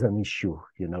an issue,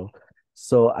 you know.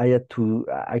 So I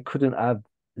couldn't have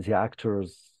the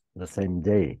actors the same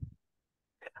day.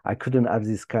 I couldn't have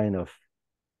this kind of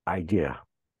idea.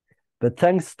 But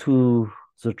thanks to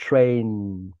the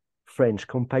train French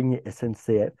company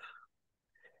SNCF,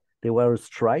 there was a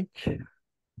strike,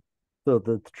 so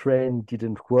the train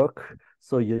didn't work.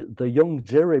 So the young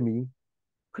Jeremy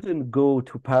couldn't go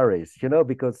to Paris, you know,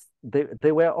 because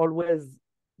they were always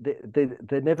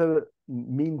they never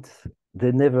meet,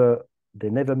 they never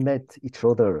met each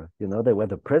other, you know. They were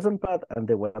the present part and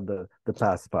they were the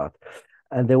past part.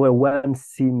 And there were one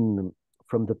scene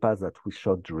from the past that we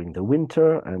shot during the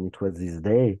winter, and it was this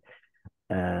day.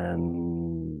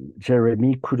 And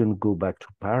Jeremy couldn't go back to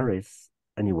Paris,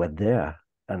 and he was there.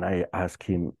 And I asked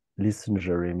him, listen,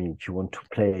 Jeremy, do you want to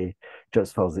play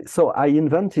just for this? So I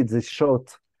invented this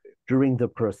shot during the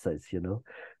process, you know.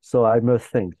 So I must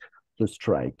thank the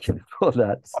strike for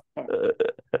that,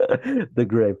 the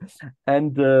grave.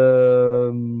 And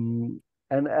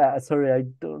sorry, I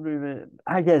don't remember.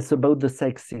 Yes, about the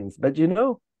sex scenes. But you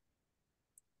know,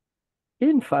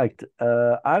 in fact,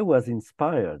 I was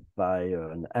inspired by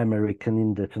an American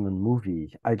independent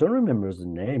movie. I don't remember the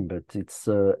name, but it's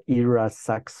Ira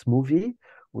Sachs movie,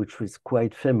 which was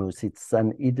quite famous. It's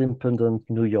an independent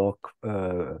New York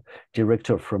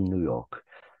director from New York.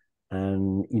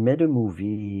 And he made a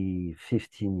movie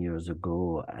 15 years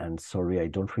ago, and sorry, I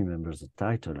don't remember the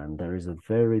title. And there is a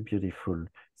very beautiful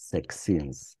sex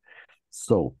scenes.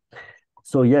 So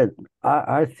yeah,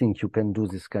 I think you can do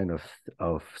this kind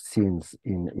of scenes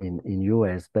in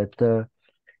US, but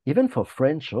even for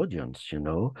French audience, you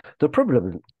know, the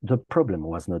problem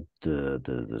was not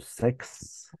the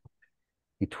sex.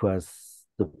 The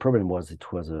problem was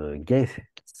it was a gay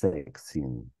sex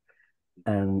scene.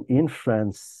 And in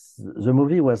France, the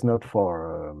movie was not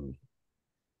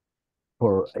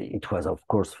it was of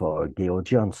course for a gay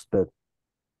audience, but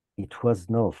it was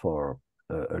no for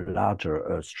a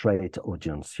larger straight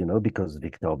audience, you know, because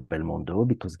Victor Belmondo,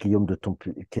 because Guillaume de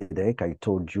Tonquédec, I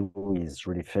told you, is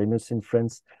really famous in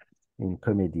France in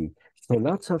comedy. So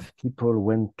lots of people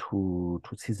went to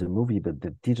see the movie, but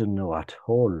they didn't know at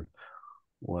all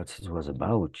what it was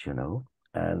about, you know.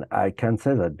 And I can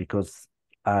say that because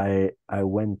I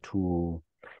went to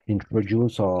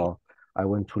introduce, or I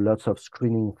went to lots of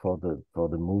screening for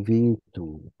the movie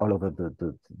to all over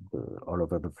all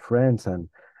over the France, and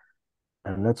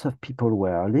lots of people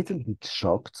were a little bit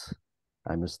shocked,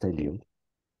 I must tell you.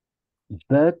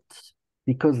 But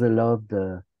because they loved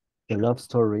the love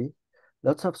story,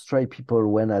 lots of straight people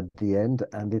went at the end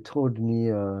and they told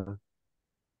me,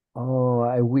 oh,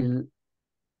 I will.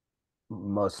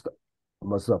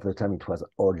 Most of the time it was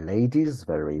old ladies,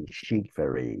 very chic,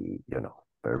 very, you know,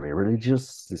 very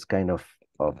religious, this kind of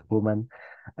woman.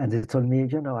 And they told me,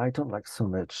 you know, I don't like so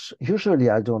much. Usually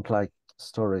I don't like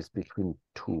stories between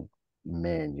two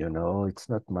men, you know, it's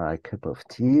not my cup of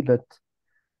tea, but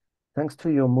thanks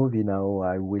to your movie now,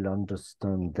 I will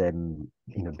understand them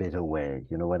in a better way.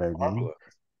 You know what I mean? Marvelous.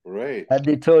 Right. And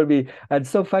they told me, and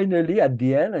so finally at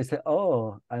the end, I said,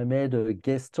 oh, I made a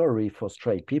gay story for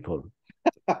straight people.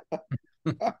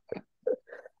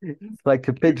 It's like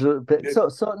a page.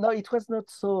 So no, it was not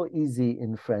so easy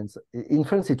in France. In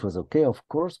France, it was okay, of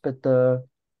course, but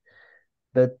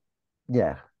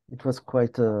yeah, it was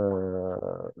quite.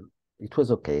 It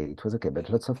was okay. It was okay, but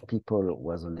lots of people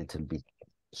was a little bit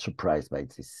surprised by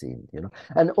this scene, you know,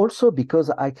 and also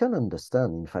because I can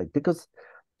understand, in fact, because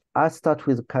I start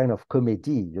with a kind of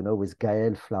comedy, with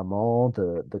Gaëlle Flamand,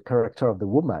 the character of the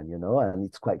woman, and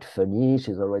it's quite funny.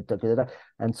 She's already talking about,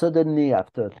 and suddenly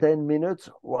after 10 minutes,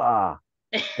 wow,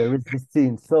 there is this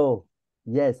scene. So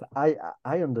yes, I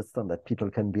understand that people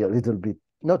can be a little bit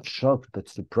not shocked but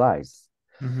surprised.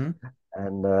 Mm-hmm.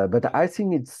 And but I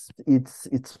think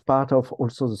it's part of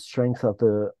also the strength of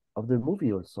the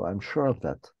movie. Also, I'm sure of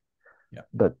that. Yeah.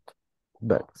 But.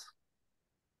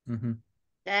 Mm-hmm.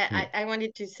 Yeah, I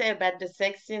wanted to say about the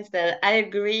sex scenes that I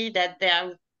agree that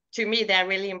to me, they're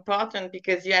really important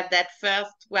because you have that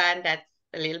first one that's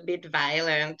a little bit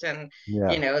violent and,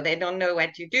 they don't know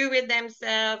what to do with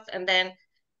themselves. And then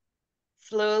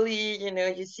slowly,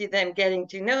 you see them getting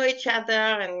to know each other.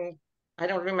 And I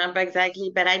don't remember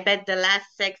exactly, but I bet the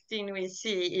last sex scene we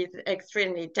see is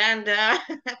extremely tender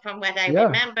from what I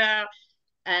remember.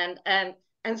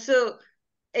 And so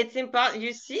it's important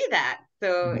you see that.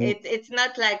 So it's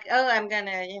not like, oh, I'm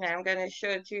gonna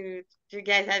show two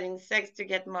guys having sex to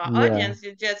get more audience.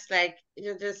 You just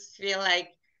feel like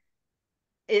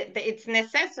it's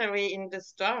necessary in the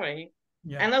story.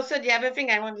 Yeah. And also the other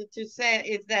thing I wanted to say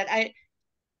is that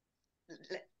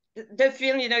the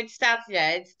film, it starts,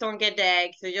 it's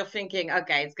Tonguedeg, so you're thinking,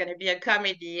 okay, it's going to be a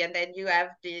comedy, and then you have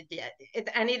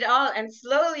and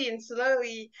slowly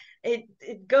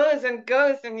it goes and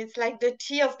goes, and it's like the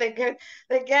tears they get,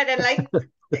 and like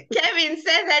Kevin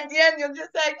says at the end, you're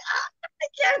just like, I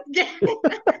can't get it.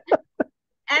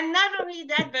 And not only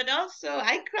that, but also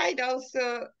I cried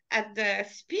also at the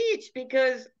speech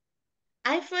because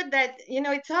I thought that,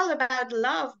 it's all about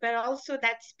love, but also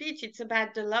that speech, it's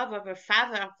about the love of a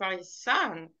father for his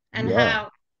son and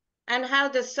how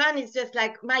the son is just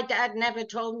like, my dad never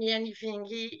told me anything.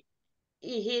 He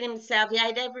hid himself, he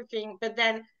hid everything. But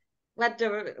then what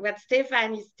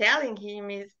Stefan is telling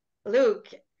him is, look,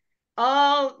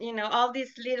 all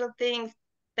these little things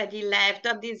that he left,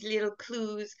 all these little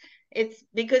clues, it's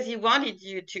because he wanted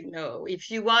you to know. If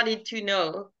you wanted to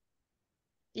know,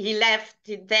 he left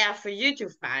it there for you to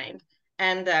find.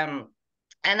 And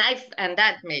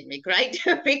that made me cry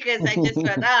too because I just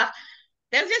thought,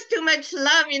 there's just too much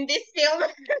love in this film.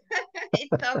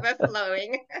 It's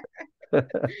overflowing.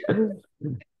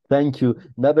 Thank you.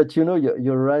 No, but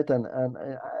you're right, and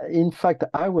in fact,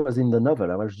 I was in the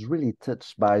novel. I was really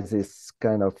touched by this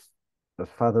kind of a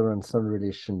father and son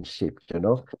relationship.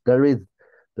 There is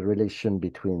the relation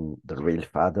between the real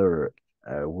father,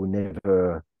 who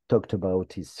never talked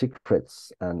about his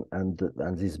secrets, and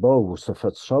this boy who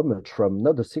suffered so much from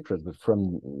not the secret, but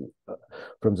from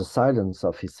the silence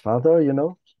of his father.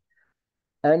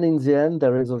 And in the end,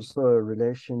 there is also a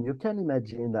relation. You can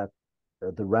imagine that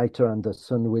the writer and the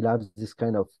son will have this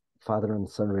kind of father and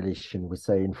son relation, we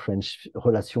say in French,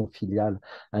 relation filiale.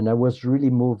 And I was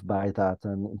really moved by that.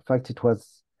 And in fact, it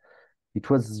was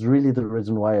really the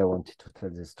reason why I wanted to tell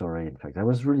this story. In fact, I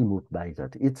was really moved by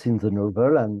that. It's in the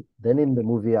novel, and then in the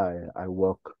movie, I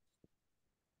work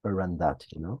around that.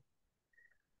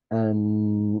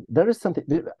 And there is something,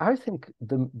 I think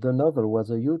the novel was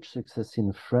a huge success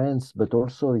in France, but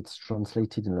also it's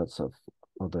translated in lots of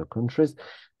other countries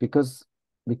because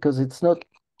it's not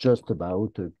just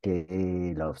about a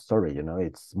gay love story,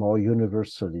 it's more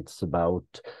universal. It's about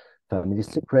family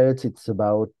secrets. It's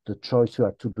about the choice you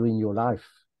have to do in your life.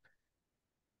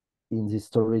 In this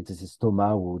story, this is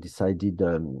Thomas who decided,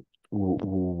 who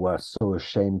was so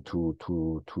ashamed to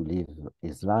live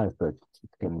his life, but it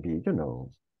can be,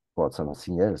 for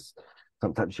something else.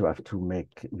 Sometimes you have to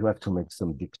make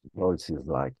some big choices,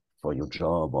 like for your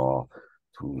job or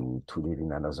to live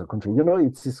in another country.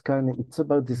 It's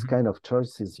about this kind of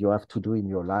choices you have to do in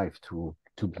your life to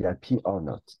be happy or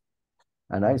not.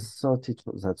 And I thought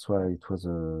that's why it was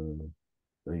a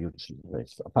huge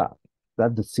race.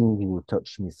 That's the thing who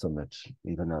touched me so much,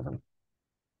 even now.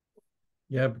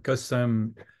 Yeah, because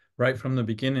right from the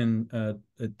beginning,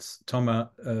 it's Thomas.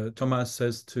 Thomas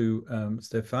says to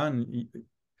Stéphane,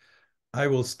 "I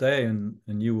will stay and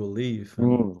you will leave."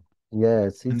 And,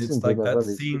 yes, and it's like that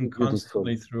scene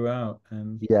constantly throughout.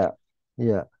 And yeah.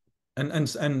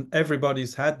 And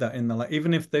everybody's had that in their life.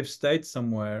 Even if they've stayed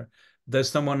somewhere, there's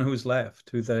someone who's left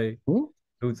who they who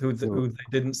they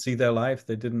didn't see their life.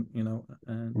 They didn't,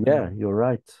 And, you're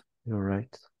right. You're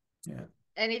right. Yeah.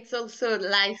 And it's also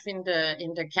life in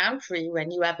the country when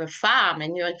you have a farm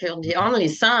and you're the only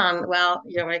son. Well,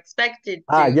 you're expected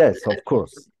to yes, of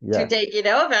course, to take it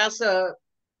over. So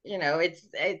it's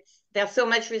there's so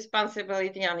much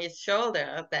responsibility on his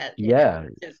shoulder that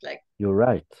just like you're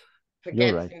right.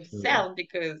 Forgets himself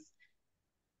because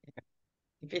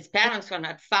if his parents were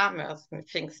not farmers,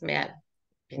 things may have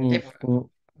been different.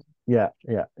 Yeah.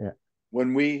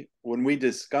 When we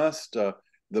discussed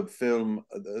the film,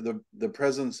 the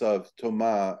presence of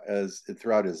Thomas as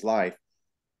throughout his life,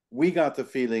 we got the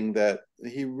feeling that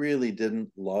he really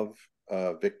didn't love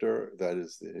Victor. That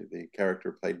is the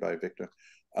character played by Victor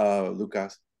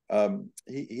Lucas.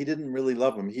 He didn't really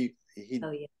love him. He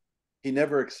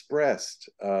never expressed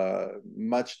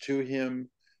much to him,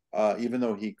 even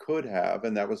though he could have,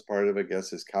 and that was part of, I guess,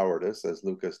 his cowardice, as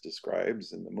Lucas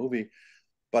describes in the movie.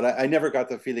 But I never got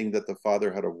the feeling that the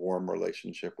father had a warm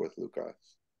relationship with Lucas.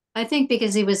 I think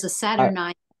because he was a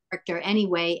saturnine character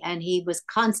anyway, and he was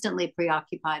constantly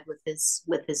preoccupied with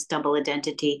his double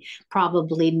identity,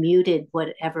 probably muted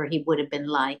whatever he would have been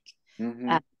like.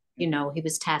 Mm-hmm. You know, he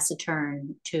was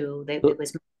taciturn too. It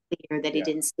was clear that he Yeah.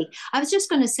 didn't speak. I was just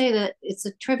going to say that it's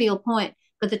a trivial point,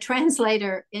 but the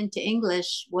translator into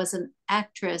English was an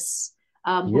actress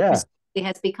who has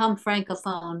become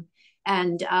francophone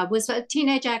and was a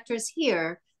teenage actress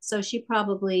here. So she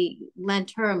probably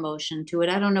lent her emotion to it.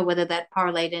 I don't know whether that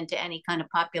parlayed into any kind of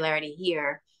popularity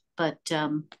here, but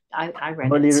I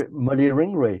read it. Molly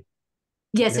Ringway.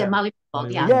 Yes, yeah. Molly.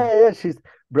 Yeah. Yeah, she's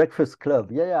Breakfast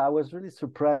Club. Yeah, I was really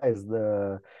surprised.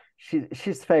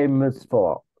 She's famous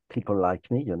for people like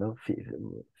me, you know,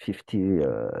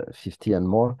 50 and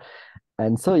more.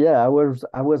 And so, yeah, I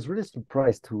was really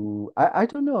surprised I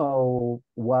don't know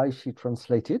why she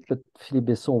translated, but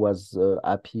Philippe Besson was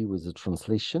happy with the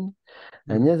translation.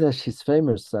 And yeah, she's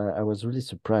famous. I was really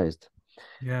surprised.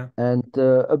 Yeah. And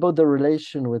about the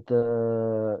relation with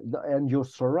and you're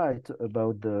so right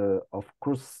about of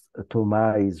course,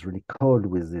 Thomas is really cold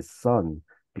with his son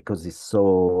because he's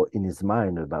so in his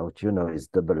mind about, you know, his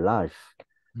double life.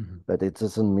 But it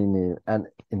doesn't mean and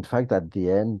in fact, at the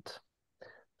end,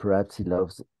 perhaps he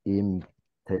loves him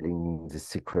telling the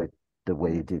secret the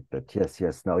way he did. But yes,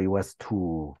 no, he was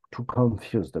too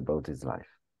confused about his life.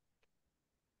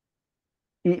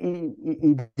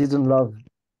 He didn't love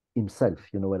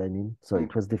himself, you know what I mean? So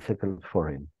it was difficult for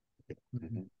him.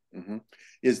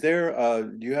 Is there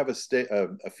do you have a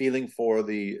feeling for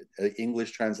the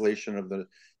English translation of the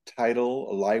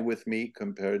title "Lie with Me"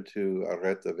 compared to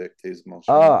 "Arrête avec tes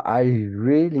mensonges"? I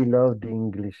really love the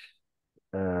English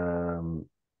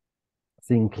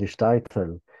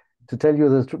title. To tell you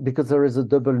the truth, because there is a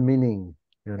double meaning,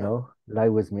 you know, "Lie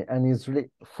with Me," and it's really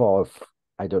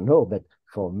I don't know, but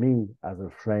for me as a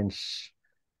French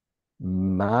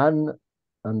man,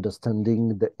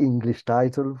 understanding the English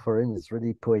title for him is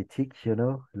really poetic, you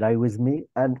know, "Lie with Me."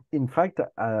 And in fact,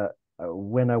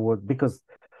 when I was, because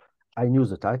I knew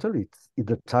the title, it's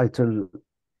the title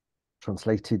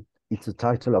translated, it's the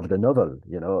title of the novel,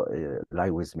 you know,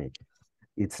 "Lie with Me."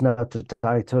 It's not a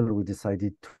title we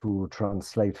decided to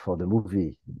translate for the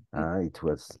movie. It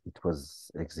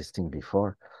was existing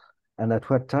before. And at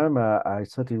what time I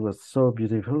thought it was so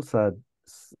beautiful that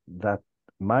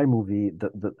my movie,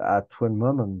 at one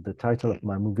moment, the title of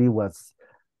my movie was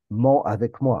 "Mens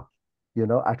avec moi." You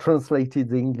know, I translated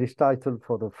the English title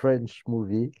for the French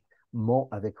movie, "Mens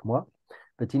avec moi."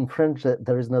 But in French,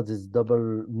 there is not this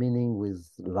double meaning with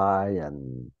lie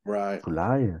and to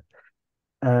lie.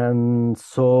 And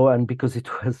so, and because it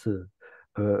was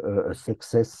a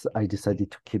success, I decided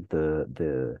to keep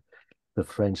the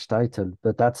French title.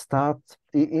 But that starts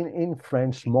in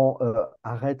French,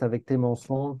 "Arrête avec tes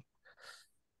mensonges."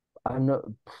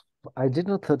 I did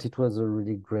not thought it was a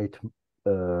really great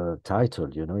title.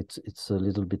 You know, it's a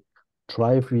little bit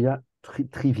trivial.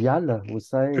 We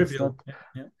say Trivial. It's not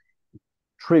yeah.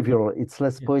 trivial. It's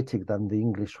less poetic than the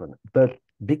English one. But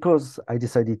because I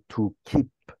decided to keep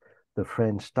the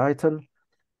French title,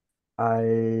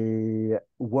 I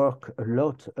work a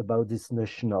lot about this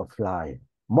notion of lie,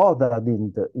 more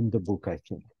than in the book, I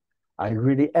think.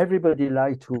 Everybody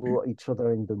lied to each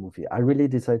other in the movie. I really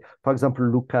decided, for example,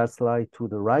 Lucas lied to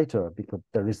the writer because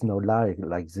there is no lie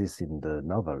like this in the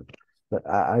novel. But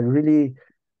I really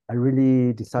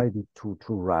decided to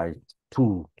write,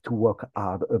 to work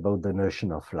hard about the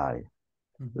notion of lie,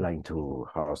 lying to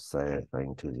herself,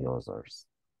 lying to the others.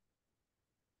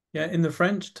 Yeah, in the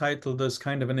French title, there's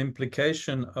kind of an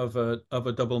implication of a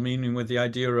double meaning with the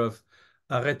idea of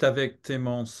 "Arrête avec tes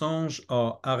mensonges"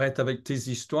 or "Arrête avec tes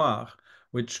histoires,"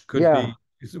 which could be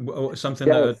something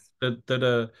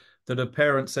that a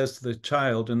parent says to the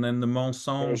child, and then the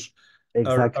mensonges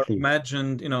are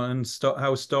imagined, you know, and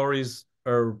how stories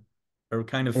are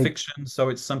kind of fiction, so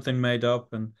it's something made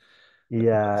up, and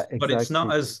but it's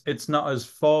not as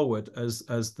forward as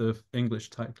the English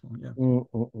title.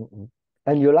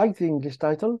 And you like the English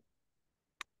title?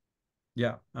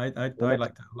 Yeah, I like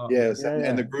that a lot. Yes,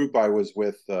 and the group I was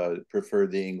with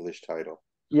preferred the English title.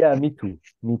 Yeah, me too.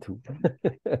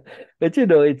 But you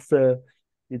know, it's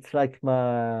like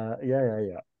my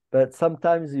but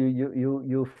sometimes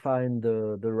you find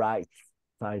the right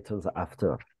titles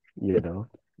after, you know.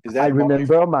 Is I that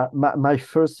remember my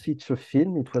first feature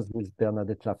film. It was with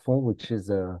Bernadette Lafont, which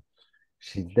is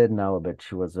she's dead now, but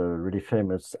she was a really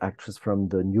famous actress from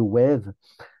the New Wave.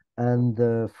 And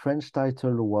the French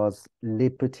title was Les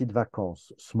Petites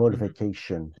Vacances, Small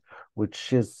Vacation,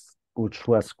 which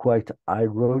was quite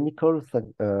ironical,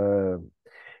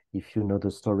 if you know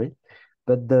the story.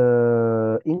 But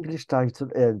the English title,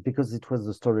 because it was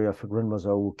the story of a grandmother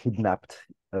who kidnapped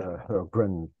her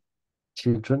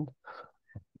grandchildren,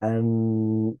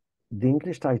 and the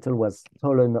English title was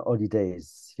Stolen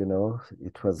Holidays, you know,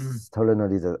 it was Stolen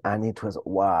Holidays, and it was,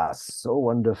 wow, so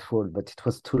wonderful, but it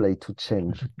was too late to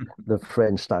change the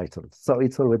French title. So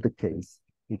it's always the case.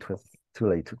 It was too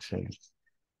late to change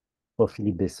for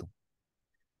Philippe Besson.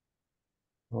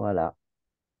 Voilà.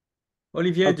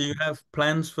 Olivier, Okay. do you have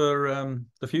plans for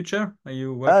the future? Are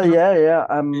you working? Yeah.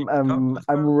 Any I'm talks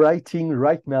as well? writing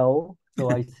right now,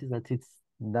 so I see that it's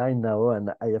 9 now,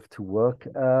 and I have to work.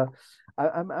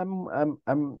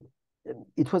 I'm.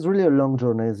 It was really a long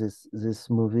journey, this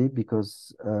movie,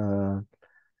 because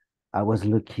I was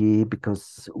lucky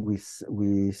because we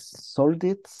sold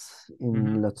it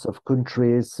in lots of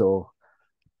countries. So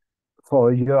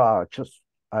for a year,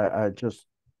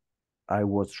 I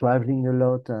was traveling a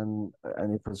lot, and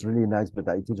it was really nice, but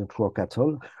I didn't work at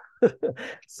all.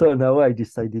 So now I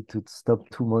decided to stop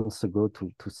 2 months ago,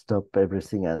 to stop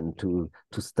everything and to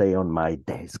stay on my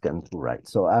desk and to write.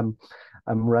 So I'm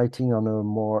writing on a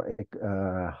more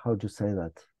how do you say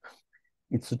that?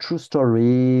 It's a true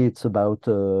story. It's about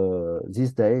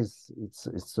these days. It's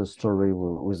a story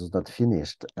which is not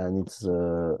finished, and it's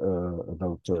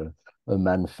about a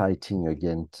man fighting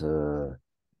against a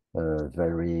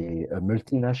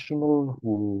multinational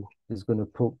who is going to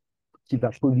qui va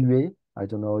polluer. I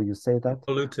don't know how you say that.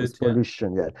 Polluted, With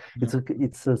pollution, yeah.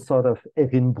 It's a sort of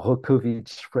Erin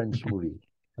Brockovich French movie.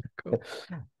 Cool.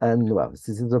 And well, this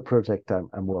is a project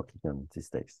I'm working on these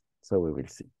days. So we will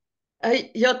see.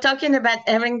 You're talking about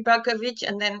Erin Brockovich,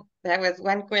 and then there was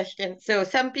one question. So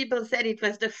some people said it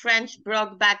was the French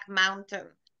Brokeback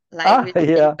Mountain, like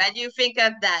Yeah. What do you think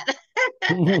of that?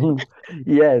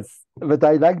 Yes, but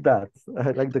I like that.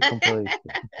 I like the comparison.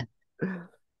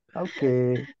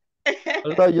 Okay.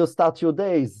 So you start your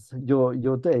day now.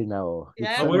 It's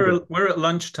Yeah. We're at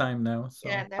lunchtime now, so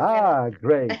Yeah,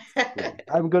 great.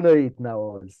 I'm gonna eat now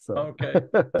also. okay.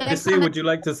 Jessie, would you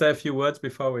like to say a few words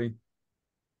before we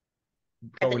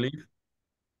leave?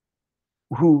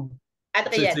 Who?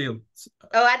 Adrienne.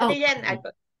 Adrienne.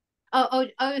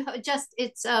 Just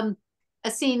it's a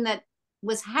scene that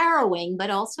was harrowing,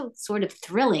 but also sort of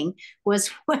thrilling,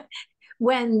 was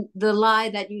when the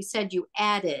lie that you said you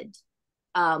added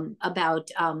about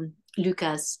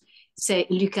Luca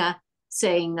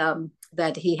saying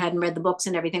that he hadn't read the books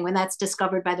and everything, when that's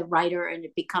discovered by the writer and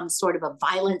it becomes sort of a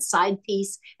violent side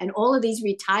piece, and all of these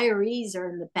retirees are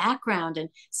in the background, and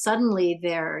suddenly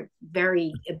their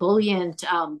very ebullient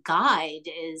guide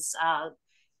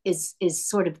is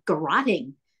sort of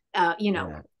garroting,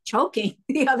 choking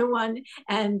the other one,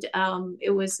 and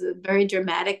it was a very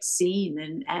dramatic scene,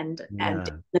 and in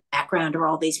the background are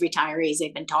all these retirees.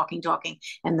 They've been talking,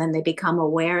 and then they become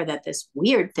aware that this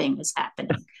weird thing is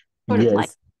happening. Sort of like,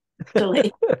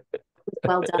 actually,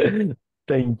 well done.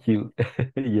 Thank you.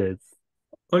 Yes.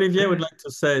 Olivier would like to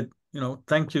say,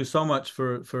 thank you so much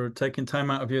for taking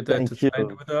time out of your day to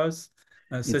spend with us.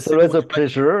 It's always a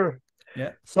pleasure.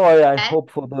 Yeah. Sorry, I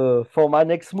hope for my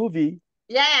next movie.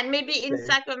 Yeah, and maybe in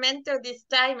Sacramento this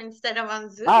time instead of on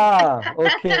Zoom.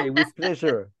 Okay, with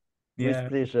pleasure. Yeah. With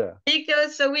pleasure.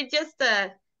 Because so we just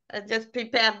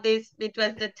prepared this. It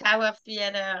was the Tower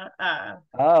Theater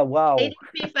wow.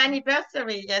 85th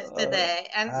anniversary yesterday,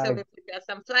 and so we prepared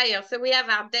some flyers. So we have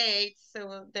our dates.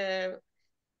 So the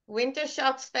Winter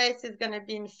Shorts Fest is going to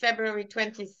be in February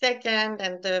 22nd,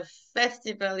 and the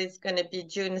festival is going to be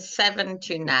June 7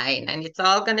 to 9, and it's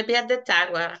all going to be at the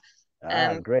Tower.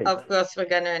 Great. Of course, we're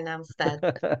going to announce that.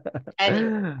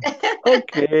 Anyway.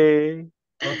 Okay.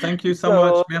 Well, thank you so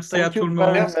much. Merci à tout le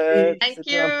monde. Thank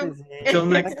you. Till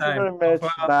next time. Thank you very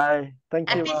much. Bye. Thank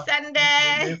you. Happy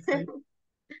Sunday. Merci.